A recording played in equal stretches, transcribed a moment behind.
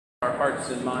Our hearts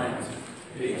and minds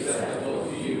be acceptable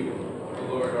to you, O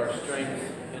Lord, our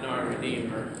strength and our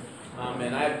Redeemer.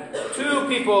 Amen. I have two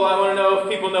people I want to know if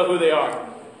people know who they are.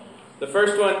 The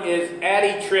first one is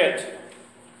Addie Tritt.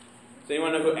 Does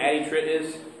anyone know who Addie Tritt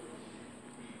is?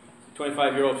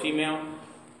 25-year-old female?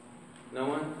 No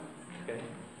one? Okay.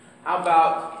 How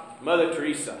about Mother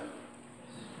Teresa?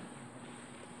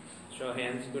 Show of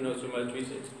hands. Who knows who Mother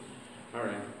Teresa is? All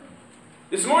right.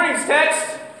 This morning's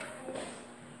text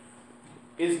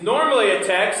is normally a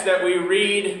text that we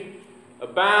read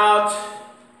about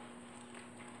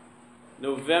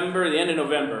November, the end of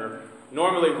November,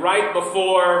 normally right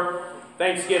before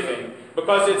Thanksgiving,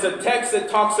 because it's a text that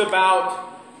talks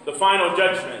about the final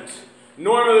judgment.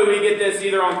 Normally we get this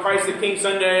either on Christ the King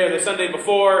Sunday or the Sunday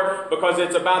before, because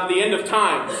it's about the end of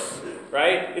times,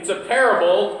 right? It's a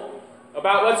parable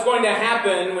about what's going to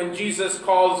happen when Jesus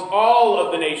calls all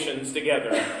of the nations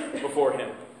together before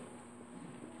him.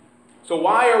 So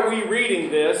why are we reading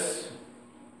this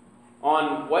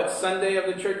on what Sunday of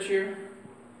the church year?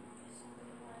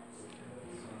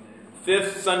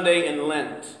 Fifth Sunday in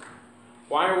Lent.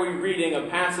 Why are we reading a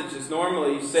passage that's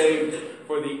normally saved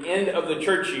for the end of the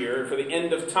church year, for the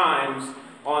end of times,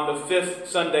 on the fifth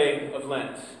Sunday of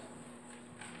Lent?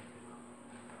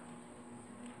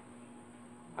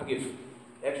 I'll give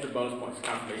extra bonus points to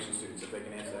confirmation students if they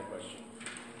can answer that question.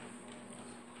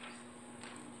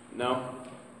 No?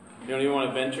 You don't even want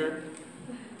to venture?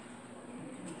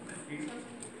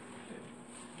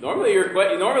 Normally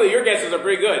your guesses are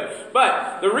pretty good.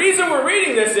 But the reason we're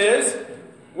reading this is,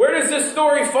 where does this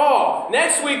story fall?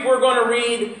 Next week we're going to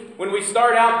read, when we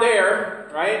start out there,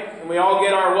 right? And we all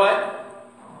get our what?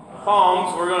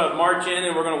 Palms. We're going to march in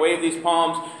and we're going to wave these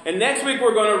palms. And next week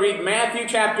we're going to read Matthew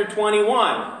chapter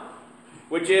 21,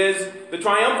 which is the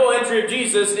triumphal entry of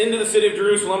Jesus into the city of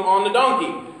Jerusalem on the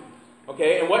donkey.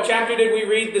 Okay, and what chapter did we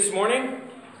read this morning?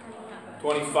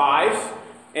 25.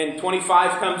 And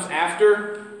 25 comes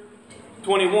after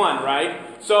 21, right?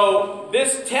 So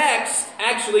this text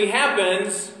actually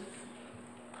happens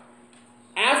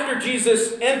after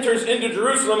Jesus enters into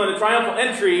Jerusalem in a triumphal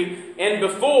entry and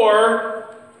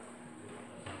before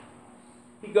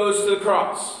he goes to the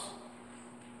cross.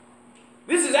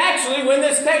 This is actually when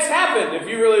this text happened, if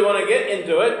you really want to get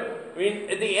into it. I mean,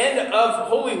 at the end of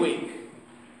Holy Week.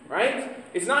 Right?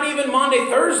 It's not even Maundy,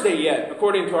 Thursday yet,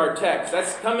 according to our text.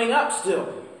 That's coming up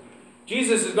still.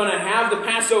 Jesus is going to have the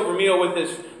Passover meal with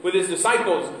his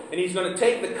disciples, and he's going to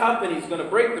take the cup, and he's going to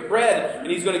break the bread,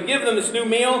 and he's going to give them this new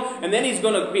meal, and then he's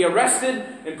going to be arrested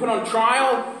and put on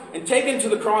trial and taken to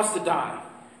the cross to die.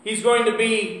 He's going to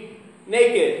be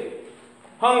naked,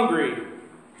 hungry,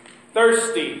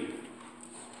 thirsty.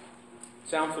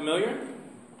 Sound familiar?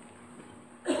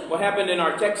 What happened in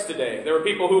our text today? There were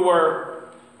people who were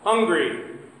hungry.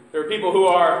 There are people who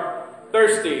are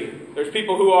thirsty. There's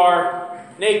people who are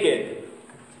naked.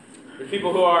 There's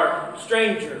people who are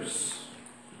strangers.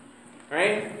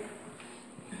 Right?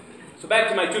 So back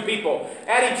to my two people.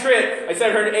 Addie Tritt, I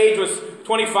said her age was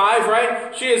 25,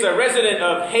 right? She is a resident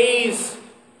of Hays,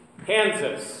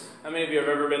 Kansas. How many of you have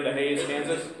ever been to Hays,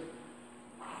 Kansas?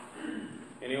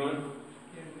 Anyone?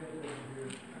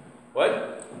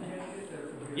 What?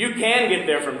 You can get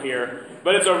there from here.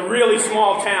 But it's a really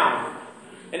small town.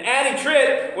 And Addie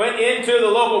Tritt went into the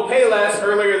local Payless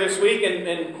earlier this week.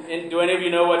 And do any of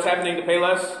you know what's happening to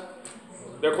Payless?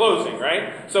 They're closing,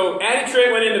 right? So Addie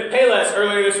Tritt went into Payless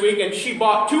earlier this week and she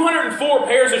bought 204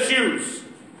 pairs of shoes.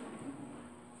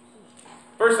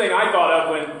 First thing I thought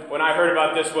of when I heard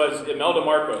about this was Imelda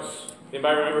Marcos.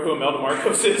 Anybody remember who Imelda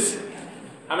Marcos is?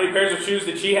 How many pairs of shoes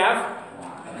did she have?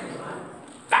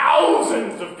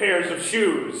 Thousands of pairs of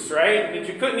shoes, right? That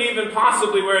you couldn't even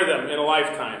possibly wear them in a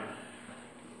lifetime.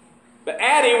 But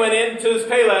Addie went into this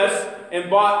Payless and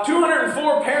bought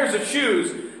 204 pairs of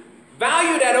shoes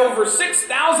valued at over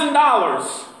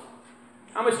 $6,000.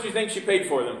 How much do you think she paid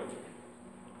for them?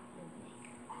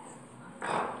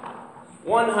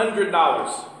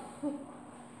 $100.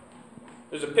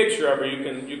 There's a picture of her.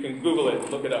 You can Google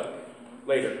it, look it up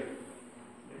later.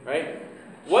 Right?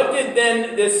 What did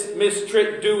then this Miss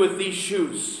Tritt do with these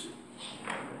shoes?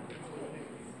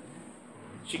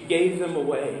 She gave them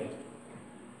away.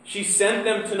 She sent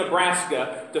them to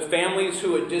Nebraska to families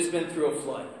who had just been through a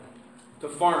flood, to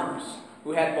farmers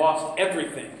who had lost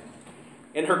everything.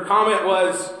 And her comment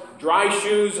was, dry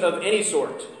shoes of any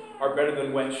sort are better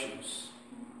than wet shoes.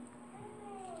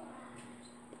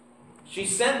 She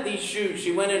sent these shoes.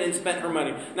 She went in and spent her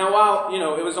money. Now, while,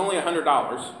 it was only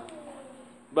 $100,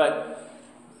 but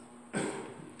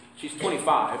she's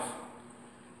 25.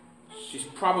 She's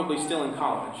probably still in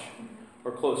college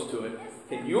or close to it.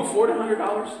 Can you afford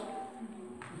 $100?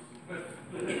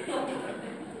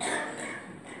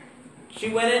 She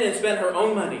went in and spent her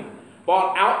own money,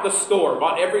 bought out the store,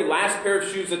 bought every last pair of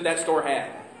shoes that that store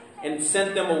had, and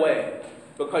sent them away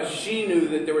because she knew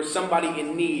that there was somebody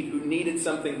in need who needed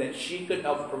something that she could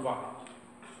help provide.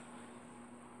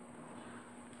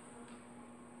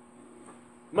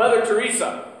 Mother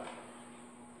Teresa,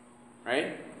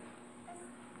 right,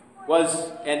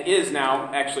 was and is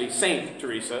now actually Saint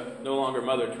Teresa, no longer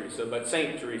Mother Teresa, but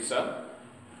Saint Teresa,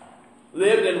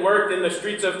 lived and worked in the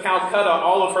streets of Calcutta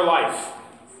all of her life,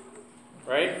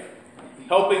 right?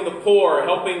 Helping the poor,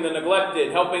 helping the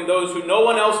neglected, helping those who no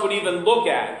one else would even look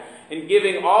at, and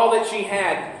giving all that she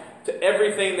had to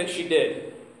everything that she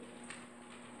did.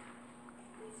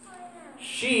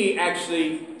 She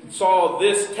actually saw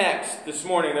this text this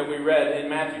morning that we read in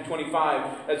Matthew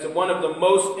 25 as one of the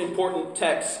most important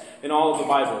texts in all of the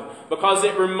Bible, because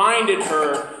it reminded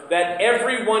her that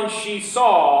everyone she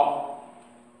saw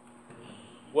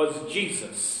was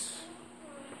Jesus.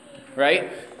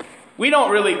 Right? We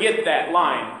don't really get that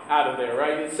line out of there,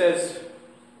 right? It says,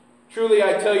 "Truly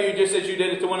I tell you, just as you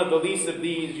did it to one of the least of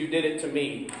these, you did it to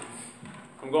me."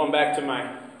 I'm going back to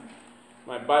my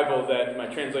Bible, my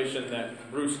translation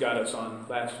that Bruce got us on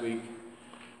last week,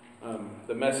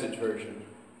 the Message version.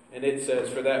 And it says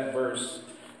for that verse,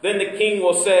 "Then the king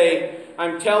will say,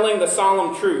 I'm telling the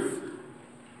solemn truth.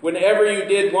 Whenever you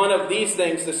did one of these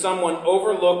things to someone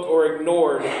overlooked or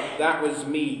ignored, that was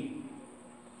me.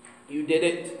 You did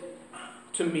it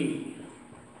to me."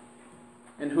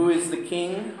 And who is the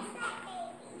king?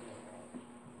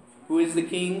 Who is the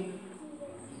king?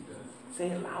 Say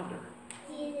it louder.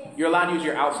 You're allowed to use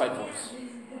your outside voice.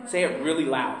 Say it really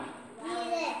loud.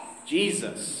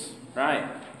 Jesus. Right.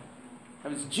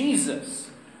 That was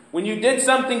Jesus. When you did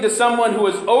something to someone who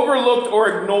was overlooked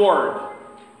or ignored,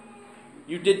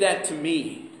 you did that to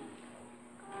me.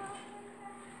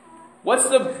 What's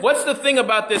the thing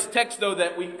about this text, though,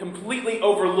 that we completely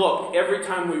overlook every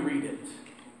time we read it?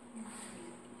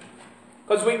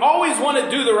 Because we always want to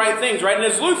do the right things, right? And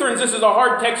as Lutherans, this is a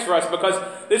hard text for us because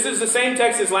this is the same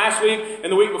text as last week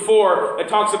and the week before. It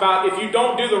talks about if you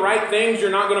don't do the right things, you're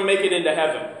not going to make it into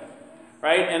heaven,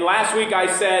 right? And last week I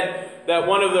said that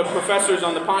one of the professors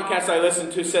on the podcast I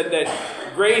listened to said that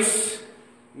grace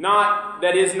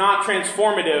that is not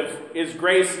transformative is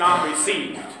grace not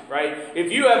received, right?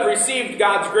 If you have received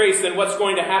God's grace, then what's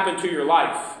going to happen to your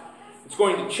life? It's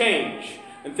going to change.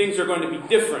 And things are going to be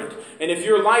different. And if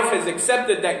your life has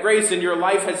accepted that grace and your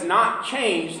life has not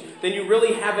changed, then you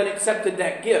really haven't accepted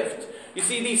that gift. You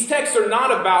see, these texts are not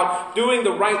about doing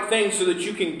the right thing so that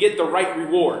you can get the right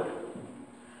reward.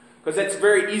 Because that's a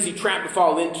very easy trap to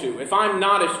fall into. If I'm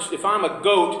a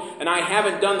goat and I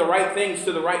haven't done the right things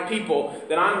to the right people,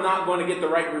 then I'm not going to get the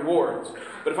right rewards.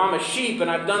 But if I'm a sheep and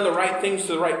I've done the right things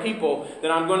to the right people, then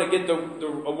I'm going to get the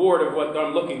reward of what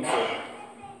I'm looking for.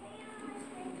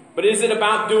 But is it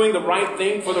about doing the right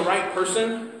thing for the right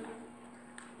person?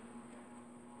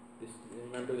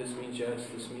 Remember, this means yes,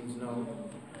 this means no.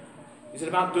 Is it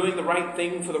about doing the right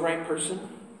thing for the right person?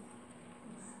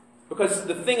 Because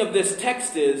the thing of this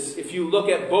text is, if you look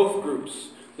at both groups,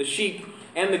 the sheep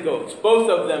and the goats, both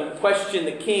of them question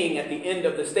the king at the end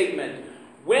of the statement.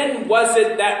 When was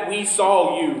it that we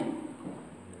saw you?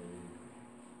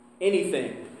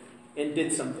 Anything, and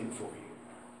did something for you.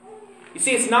 You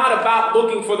see, it's not about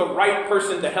looking for the right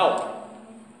person to help.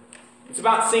 It's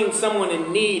about seeing someone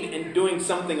in need and doing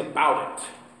something about it.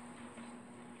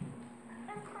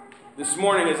 This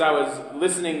morning, as I was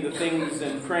listening to things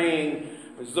and praying,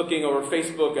 I was looking over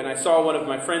Facebook and I saw one of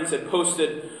my friends had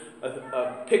posted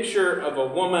a picture of a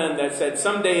woman that said,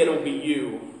 "Someday it'll be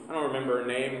you." I don't remember her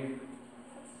name.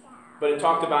 But it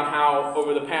talked about how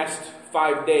over the past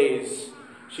 5 days,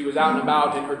 she was out and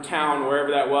about in her town, wherever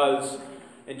that was,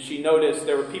 and she noticed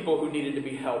there were people who needed to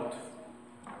be helped.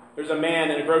 There's a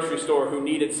man in a grocery store who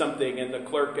needed something, and the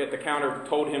clerk at the counter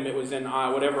told him it was in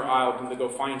whatever aisle to go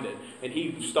find it. And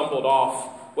he stumbled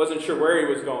off, wasn't sure where he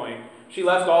was going. She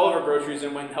left all of her groceries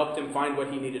and went and helped him find what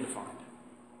he needed to find.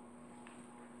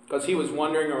 Because he was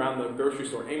wandering around the grocery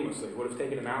store aimlessly. It would have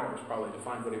taken him hours probably to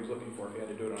find what he was looking for if he had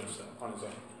to do it on his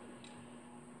own.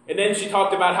 And then she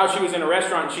talked about how she was in a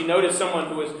restaurant and she noticed someone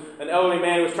who was an elderly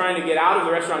man who was trying to get out of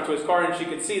the restaurant to his car, and she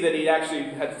could see that he actually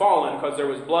had fallen because there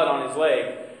was blood on his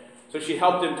leg. So she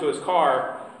helped him to his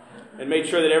car and made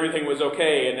sure that everything was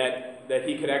okay and that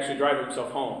he could actually drive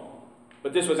himself home.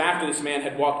 But this was after this man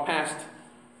had walked past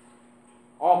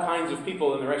all kinds of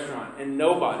people in the restaurant and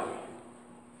nobody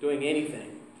doing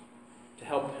anything to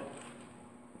help him.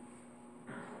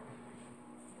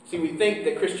 See, we think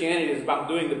that Christianity is about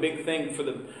doing the big thing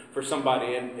for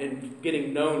somebody and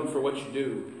getting known for what you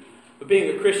do. But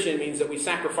being a Christian means that we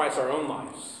sacrifice our own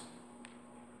lives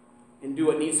and do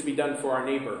what needs to be done for our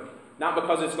neighbor. Not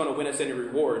because it's going to win us any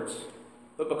rewards,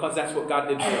 but because that's what God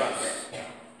did for us.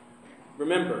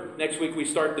 Remember, next week we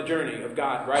start the journey of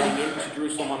God riding into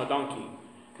Jerusalem on a donkey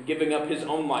and giving up his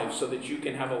own life so that you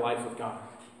can have a life with God.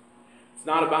 It's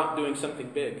not about doing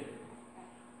something big.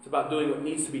 It's about doing what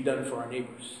needs to be done for our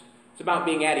neighbors. It's about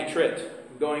being Addie Tritt,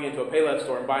 going into a Payless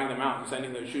store and buying them out and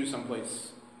sending those shoes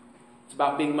someplace. It's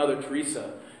about being Mother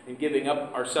Teresa and giving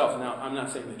up ourselves. Now, I'm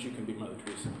not saying that you can be Mother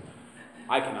Teresa.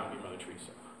 I cannot be Mother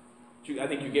Teresa. I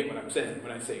think you get what I'm saying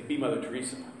when I say be Mother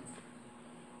Teresa.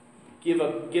 Give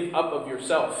up of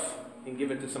yourself and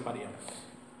give it to somebody else.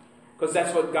 Because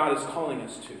that's what God is calling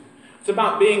us to. It's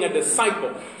about being a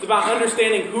disciple. It's about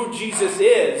understanding who Jesus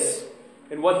is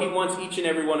and what he wants each and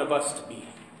every one of us to be.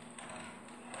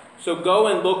 So go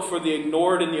and look for the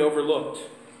ignored and the overlooked.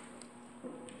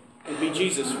 And be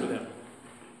Jesus for them.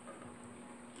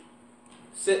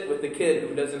 Sit with the kid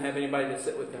who doesn't have anybody to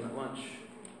sit with them at lunch.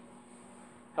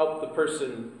 Help the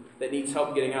person that needs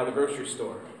help getting out of the grocery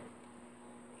store.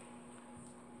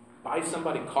 Buy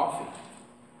somebody coffee.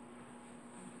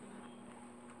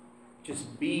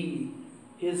 Just be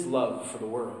his love for the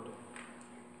world.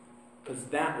 Because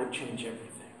that will change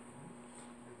everything.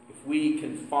 If we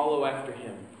can follow after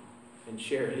him and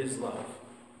share his love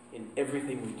in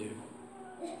everything we do,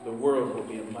 the world will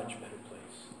be a much better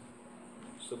place.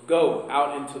 So go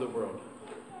out into the world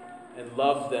and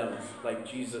love them like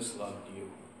Jesus loved you.